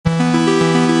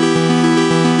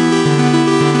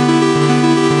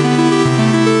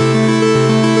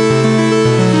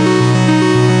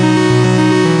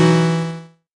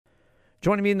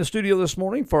Joining me in the studio this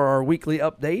morning for our weekly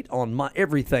update on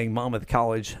everything Monmouth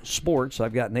College sports,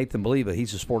 I've got Nathan Believa.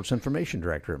 He's the sports information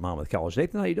director at Monmouth College.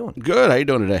 Nathan, how you doing? Good. How you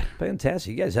doing today?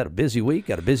 Fantastic. You guys had a busy week.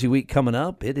 Got a busy week coming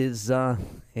up. It is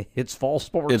it's fall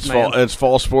sports. It's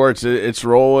fall sports. It's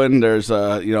rolling. There's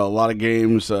a lot of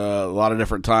games, a lot of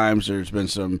different times. There's been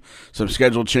some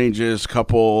schedule changes,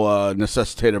 couple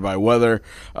necessitated by weather,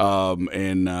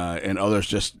 and others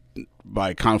just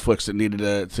by conflicts that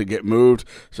needed to get moved.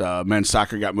 So men's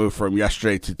soccer got moved from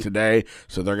yesterday to today,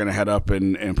 so they're going to head up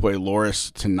and play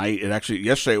Loris tonight.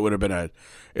 Yesterday it would have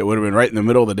been right in the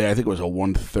middle of the day. I think it was a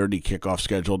 1:30 kickoff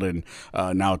scheduled, and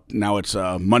now it's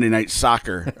Monday night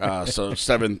soccer, so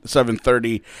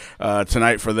 7:30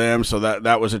 tonight for them. So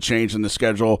that was a change in the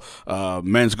schedule.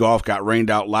 Men's golf got rained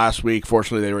out last week.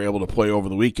 Fortunately, they were able to play over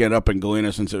the weekend up in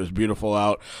Galena since it was beautiful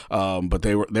out. But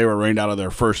they were rained out of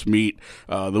their first meet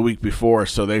the week before,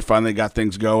 so they finally got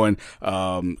things going.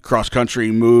 Cross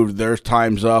country moved their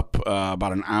times up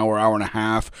about an hour and a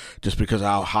half, just because of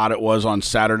how hot it was on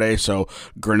Saturday. So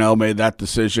Grinnell made that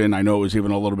decision. I know it was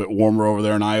even a little bit warmer over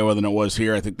there in Iowa than it was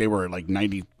here. I think they were like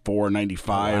 94,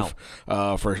 95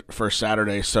 for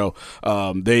Saturday. So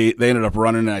they ended up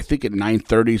running, I think, at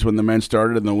 9:30 when the men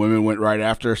started, and the women went right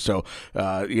after. So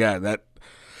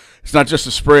it's not just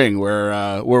the spring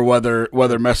where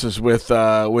weather messes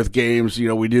with games.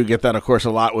 We do get that, of course,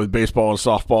 a lot with baseball and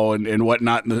softball and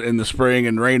whatnot in the spring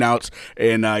and rainouts.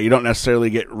 And you don't necessarily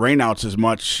get rainouts as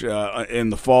much in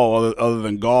the fall other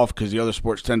than golf, because the other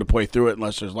sports tend to play through it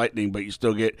unless there's lightning. But you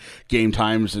still get game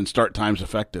times and start times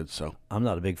affected. So I'm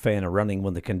not a big fan of running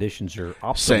when the conditions are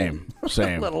optimal.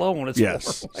 Same. Let alone when it's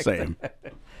same.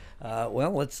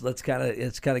 Well, let's kind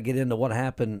of get into what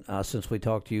happened since we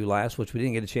talked to you last, which we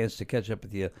didn't get a chance to catch up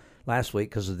with you last week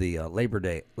because of the Labor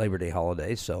Day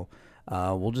holiday. So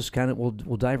we'll just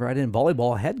we'll dive right in.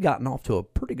 Volleyball had gotten off to a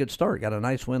pretty good start. Got a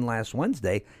nice win last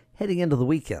Wednesday, heading into the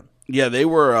weekend. Yeah, they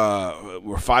were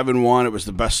 5-1. It was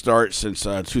the best start since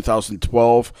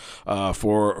 2012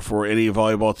 for any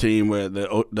volleyball team. Where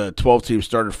the 12 team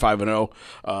started 5-0,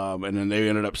 and then they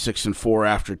ended up 6-4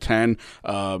 after 10.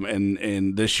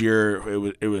 And this year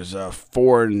it was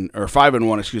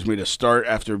 5-1, excuse me, to start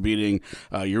after beating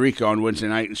Eureka on Wednesday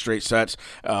night in straight sets.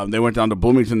 They went down to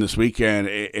Bloomington this weekend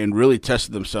and really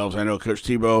tested themselves. I know Coach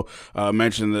Tebow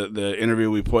mentioned the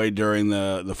interview we played during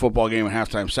the football game at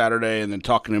halftime Saturday, and then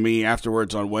talking to me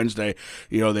afterwards on Wednesday.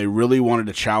 They really wanted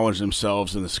to challenge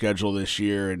themselves in the schedule this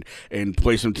year and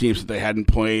play some teams that they hadn't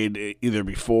played either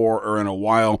before or in a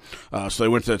while. So they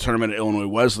went to the tournament at Illinois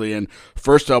Wesleyan.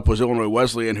 First up was Illinois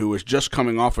Wesleyan, who was just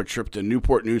coming off a trip to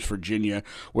Newport News, Virginia,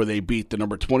 where they beat the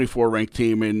number 24 ranked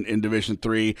team in Division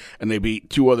III, and they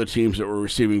beat two other teams that were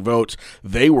receiving votes.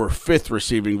 They were fifth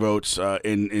receiving votes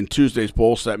in Tuesday's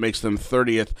poll, so that makes them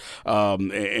 30th,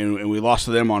 and we lost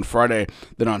to them on Friday.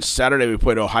 Then on Saturday we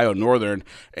played Ohio Northern,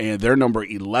 and they're number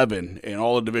 11 in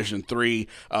all of Division III.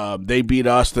 They beat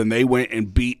us, then they went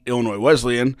and beat Illinois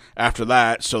Wesleyan after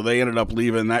that, so they ended up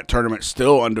leaving that tournament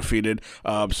still undefeated.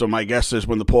 So my guess is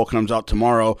when the poll comes out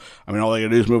tomorrow, all they got to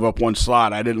do is move up one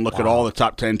slot. I didn't look at all the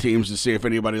top 10 teams to see if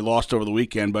anybody lost over the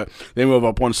weekend, but they move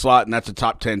up one slot, and that's a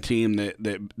top 10 team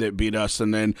that beat us.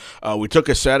 And then we took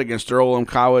a set against Earlham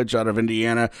College out of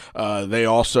Indiana. They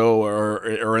also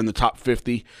are in the top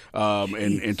 50,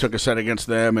 and took a set against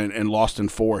them and lost in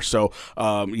 4. So,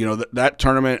 that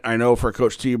tournament, I know for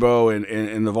Coach Tebow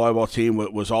and the volleyball team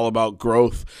was all about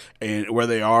growth and where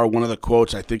they are. One of the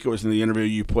quotes, I think it was in the interview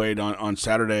you played on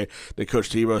Saturday, that Coach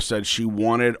Tebow said she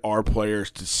wanted our players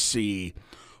to see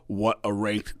what a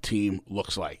ranked team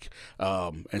looks like.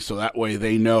 And so that way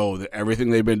they know that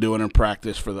everything they've been doing in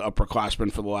practice for the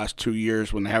upperclassmen for the last 2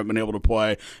 years when they haven't been able to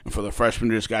play, and for the freshmen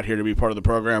who just got here to be part of the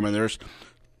program, and there's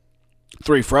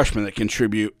 3 freshmen that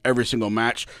contribute every single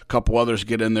match. A couple others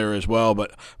get in there as well,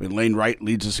 but Lane Wright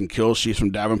leads us in kills. She's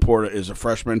from Davenport, is a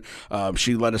freshman.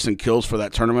 She led us in kills for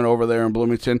that tournament over there in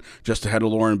Bloomington, just ahead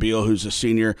of Lauren Beal, who's a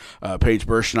senior. Paige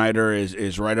Berschneider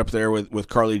is right up there with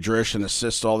Carly Drish and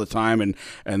assists all the time,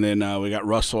 and then we got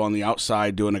Russell on the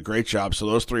outside doing a great job. So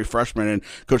those 3 freshmen, and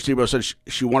Coach Tebow said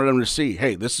she wanted them to see,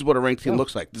 hey, this is what a ranked team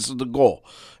looks like. This is the goal.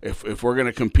 If we're going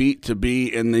to compete to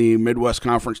be in the Midwest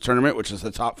Conference tournament, which is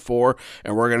the top 4,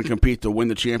 and we're going to compete to win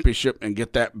the championship and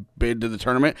get that bid to the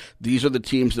tournament, these are the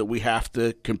teams that we have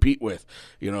to compete with.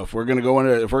 If we're going to go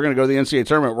to the NCAA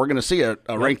tournament, we're going to see a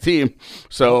ranked team.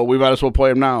 So we might as well play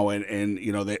them now. And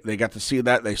they got to see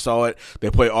that. They saw it.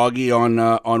 They play Augie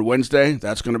on Wednesday.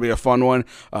 That's going to be a fun one.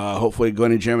 Hopefully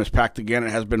Glenny Gym is packed again. It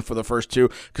has been for the first 2,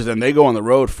 because then they go on the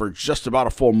road for just about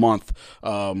a full month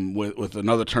with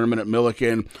another tournament at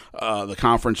Milliken.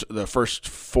 The first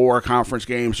 4 conference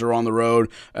games are on the road,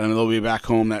 and then they'll be back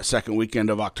home that second weekend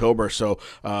of October. So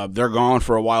they're gone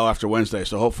for a while after Wednesday.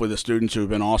 So hopefully the students who have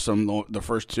been awesome, the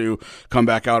first two, come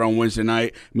back out on Wednesday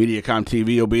night. MediaCom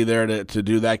TV will be there to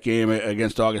do that game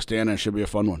against Augustana. It should be a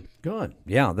fun one. Good.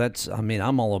 Yeah,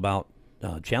 I'm all about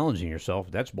challenging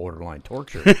yourself. That's borderline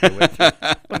torture.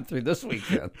 Went through this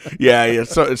weekend. Yeah.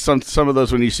 So it's some of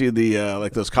those when you see the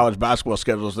like those college basketball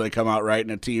schedules, they come out right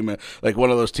in a team like one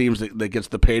of those teams that gets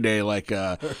the payday like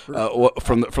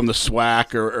from the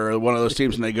SWAC or one of those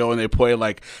teams, and they go and they play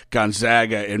like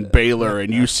Gonzaga and Baylor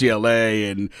and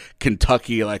UCLA and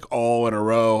Kentucky like all in a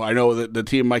row. I know that the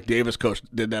team Mike Davis coach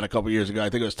did that a couple years ago. I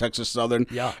think it was Texas Southern.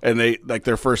 Yeah. And they like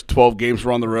their first 12 games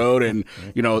were on the road, and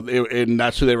and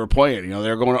that's who they were playing. They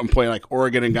were going up and playing like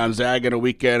Oregon and Gonzaga in a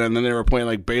weekend, and then they were playing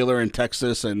like Baylor and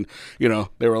Texas, and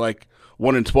they were like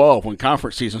 1-12 when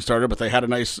conference season started, but they had a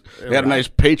nice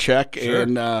paycheck. Sure.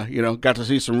 And got to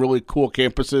see some really cool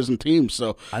campuses and teams.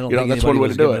 So I don't think that's one way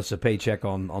to do it. Us a paycheck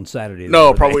on Saturday.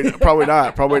 No, probably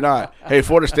not. Hey,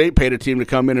 Florida State paid a team to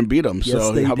come in and beat them. Yes,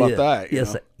 so how about that?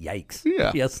 Yes, yikes.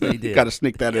 Yeah, yes, they did. Got to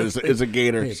sneak that in as a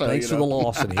Gator. Hey, thanks for the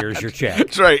loss, and here's your check.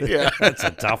 That's right. Yeah, that's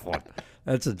a tough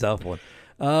one.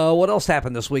 What else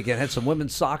happened this weekend? Had some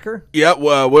women's soccer? Yeah,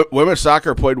 well, women's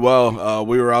soccer played well.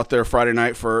 We were out there Friday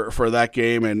night for that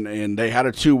game, and they had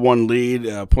a 2-1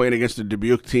 lead playing against a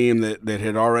Dubuque team that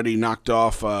had already knocked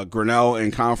off Grinnell in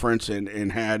conference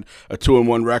and had a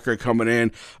 2-1 record coming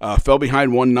in. Fell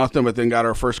behind 1-0, but then got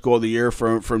our first goal of the year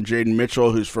from Jaden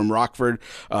Mitchell, who's from Rockford.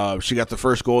 She got the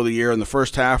first goal of the year in the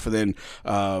first half, and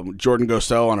then Jordan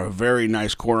Gosell on a very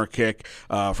nice corner kick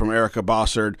from Erica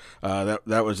Bossard.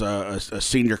 That was a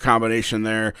senior combination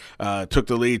there, took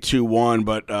the lead 2-1,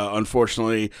 but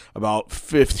unfortunately about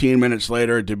 15 minutes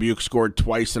later Dubuque scored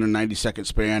twice in a 90-second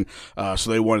span, so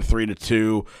they won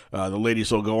 3-2. The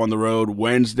ladies will go on the road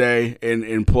Wednesday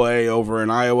in play over in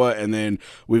Iowa, and then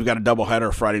we've got a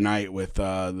doubleheader Friday night with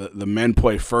the men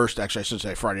play first. Actually, I should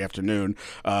say Friday afternoon.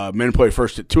 Men play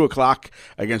first at 2 o'clock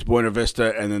against Buena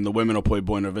Vista, and then the women will play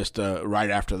Buena Vista right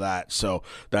after that. So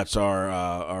that's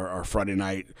our Friday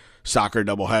night soccer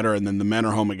doubleheader, and then the men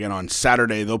are home again on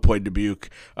Saturday. They'll play Dubuque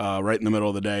right in the middle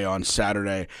of the day on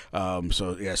Saturday.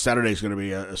 Saturday's going to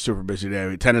be a super busy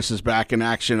day. Tennis is back in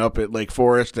action up at Lake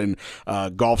Forest, and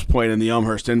golf's playing in the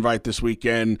Elmhurst Invite this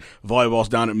weekend. Volleyball's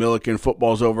down at Milliken.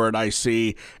 Football's over at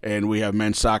IC, and we have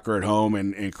men's soccer at home,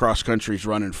 and cross country's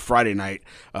running Friday night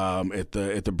at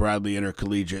the Bradley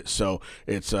Intercollegiate. So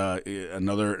it's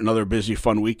another busy,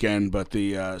 fun weekend. But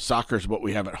the soccer's what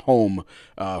we have at home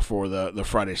for the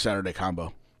Friday-Saturday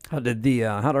combo. How did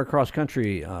our cross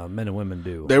country men and women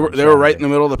do? They were right in the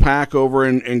middle of the pack over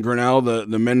in Grinnell. The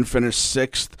men finished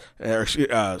sixth.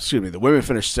 The women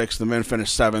finished sixth. The men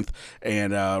finished seventh.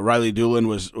 And Riley Doolin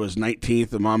was 19th.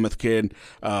 The Monmouth kid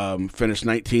finished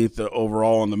 19th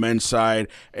overall on the men's side.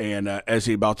 And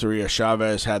Ezzy Balteria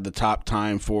Chavez had the top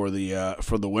time for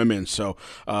the women. So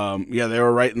they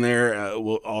were right in there.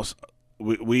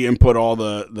 We input all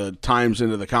the times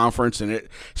into the conference, and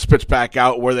it spits back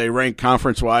out where they rank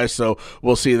conference-wise. So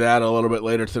we'll see that a little bit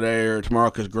later today or tomorrow,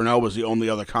 because Grinnell was the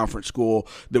only other conference school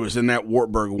that was in that.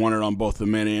 Wartburg won it on both the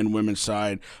men and women's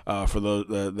side for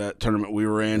that tournament we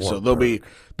were in. Wartburg. So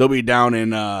they'll be down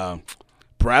in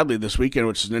Bradley this weekend,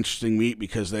 which is an interesting meet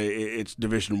because it's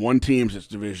Division I teams, it's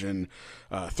Division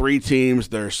III teams.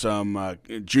 There's some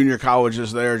junior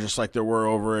colleges there, just like there were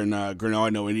over in Grinnell.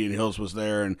 I know Indian Hills was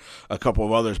there and a couple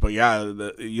of others. But,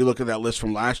 you look at that list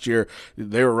from last year,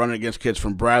 they were running against kids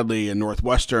from Bradley and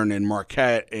Northwestern and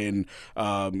Marquette and,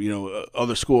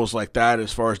 other schools like that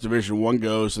as far as Division I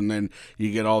goes. And then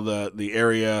you get all the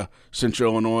area,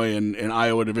 Central Illinois and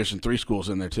Iowa Division III schools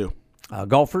in there too.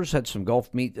 Golfers had some golf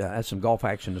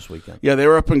action this weekend. Yeah, they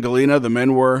were up in Galena. The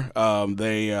men were.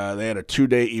 They had a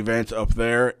 2-day event up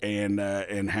there and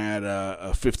had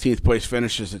a 15th place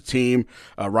finish as a team.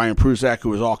 Ryan Pruzak, who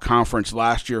was all conference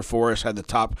last year for us, had the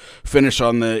top finish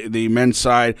on the men's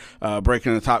side,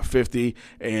 breaking the top 50,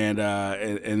 and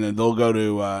then they'll go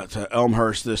to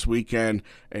Elmhurst this weekend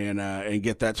and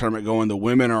get that tournament going. The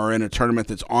women are in a tournament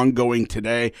that's ongoing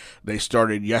today. They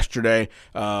started yesterday.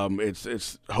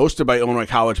 It's hosted by Illinois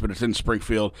College, but it's in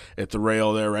Springfield at the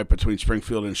rail there, right between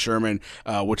Springfield and Sherman,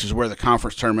 which is where the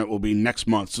conference tournament will be next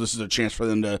month. So this is a chance for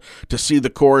them to see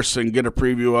the course and get a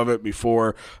preview of it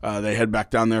before they head back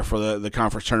down there for the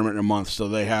conference tournament in a month. So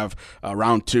they have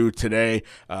round 2 today,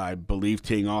 I believe,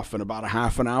 teeing off in about a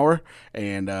half an hour.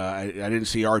 And I didn't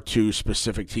see our 2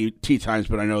 specific tee times,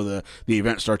 but I know the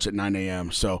event starts at 9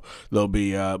 a.m. So they'll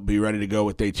be ready to go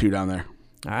with day 2 down there.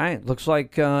 All right. Looks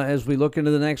like as we look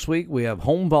into the next week, we have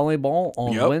home volleyball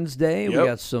on Wednesday. We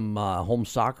got some home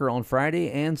soccer on Friday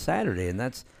and Saturday, and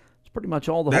that's pretty much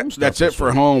all the home stuff. That's it this for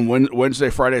week. home. Wednesday,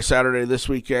 Friday, Saturday this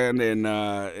weekend, and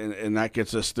that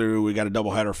gets us through. We got a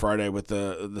doubleheader Friday with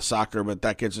the soccer, but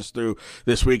that gets us through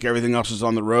this week. Everything else is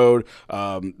on the road.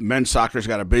 Men's soccer's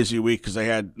got a busy week because they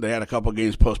had a couple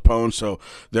games postponed, so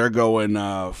they're going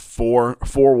four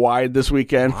wide this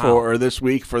weekend or this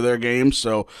week for their games.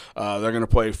 So they're going to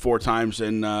play 4 times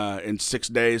in 6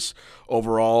 days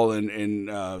overall, and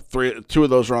 2 of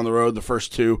those are on the road. The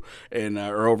first 2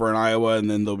 are over in Iowa, and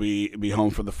then they'll be home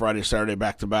for the Friday, Saturday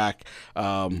back-to-back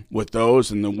with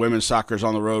those. And the women's soccer's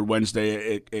on the road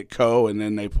Wednesday at Co, and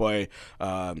then they play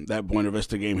that Buena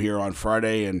Vista game here on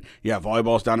Friday. And,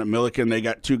 volleyball's down at Milliken. They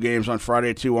got 2 games on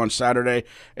Friday, 2 on Saturday,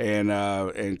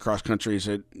 and cross-country's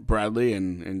at Bradley,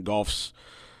 and golf's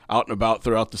out and about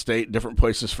throughout the state, different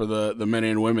places for the men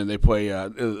and women. They play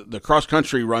the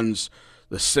cross-country runs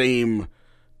the same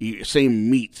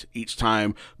meet each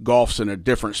time. Golf's in a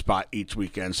different spot each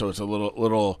weekend, so it's a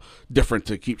little different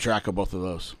to keep track of both of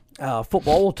those.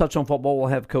 Football, we'll touch on football. We'll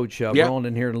have Coach Braun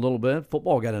in here in a little bit.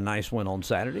 Football got a nice win on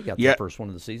Saturday. Got the first one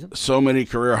of the season. So many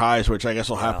career highs, which I guess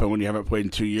will happen when you haven't played in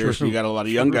 2 years. True. You got a lot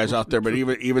of young guys out there, but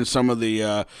even some of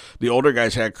the older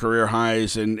guys had career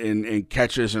highs in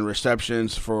catches and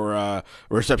receptions for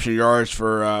reception yards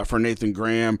for Nathan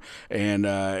Graham, and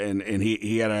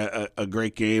he had a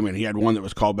great game, and he had one that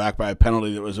was called back by a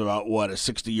penalty that was about a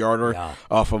 60-yarder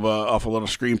off a little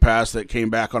screen pass that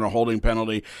came back on a holding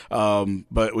penalty.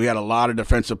 But we had a lot of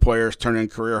defensive players turn in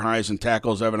career highs in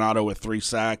tackles. Evan Otto with 3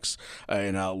 sacks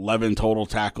and 11 total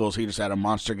tackles. He just had a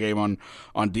monster game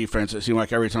on defense. It seemed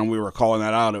like every time we were calling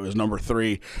that out, it was number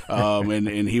 3,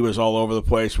 and he was all over the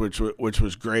place, which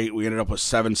was great. We ended up with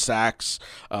 7 sacks.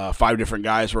 5 different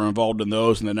guys were involved in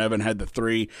those, and then Evan had the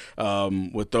 3.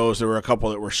 With those, there were a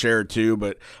couple that were shared too,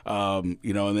 but and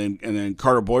then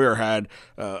Carter Boyer had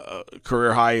a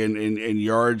career high in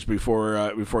yards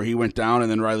before he went down, and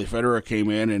then Riley Federer came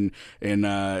in and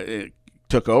it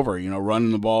took over,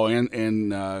 running the ball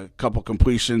and a couple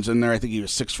completions in there. I think he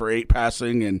was 6 for 8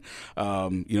 passing, and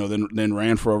then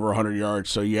ran for over 100 yards.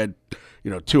 So you had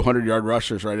 200-yard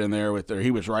rushers right in there he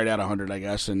was right at 100, I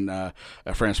guess, and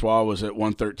Francois was at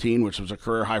 113, which was a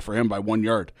career high for him by 1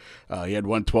 yard. He had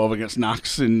 112 against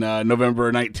Knox in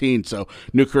November 19, so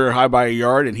new career high by a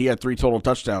yard, and he had 3 total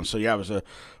touchdowns. So it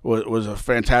was a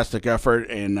fantastic effort,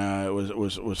 and it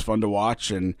was fun to watch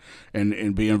and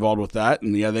be involved with that.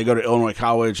 And they go to Illinois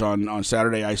College on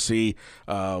Saturday. I see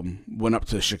went up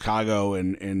to Chicago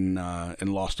and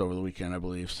lost over the weekend, I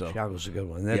believe. So Chicago's a good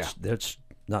one. That's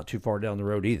not too far down the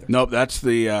road either. Nope, that's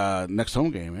the next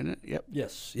home game, isn't it? Yep.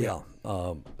 Yes. Yeah.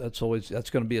 That's going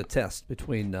to be a test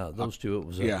between those two. It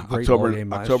was a great October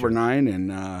game October 9,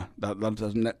 and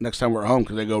that's next time we're at home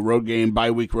because they go road game,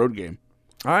 bye-week road game.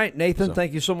 All right, Nathan,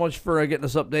 thank you so much for getting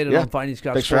us updated on Finding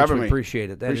Scott Thanks Sports. for having we me.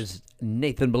 appreciate it. That is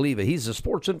Nathan Believa. He's the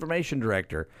Sports Information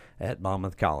Director at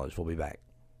Monmouth College. We'll be back.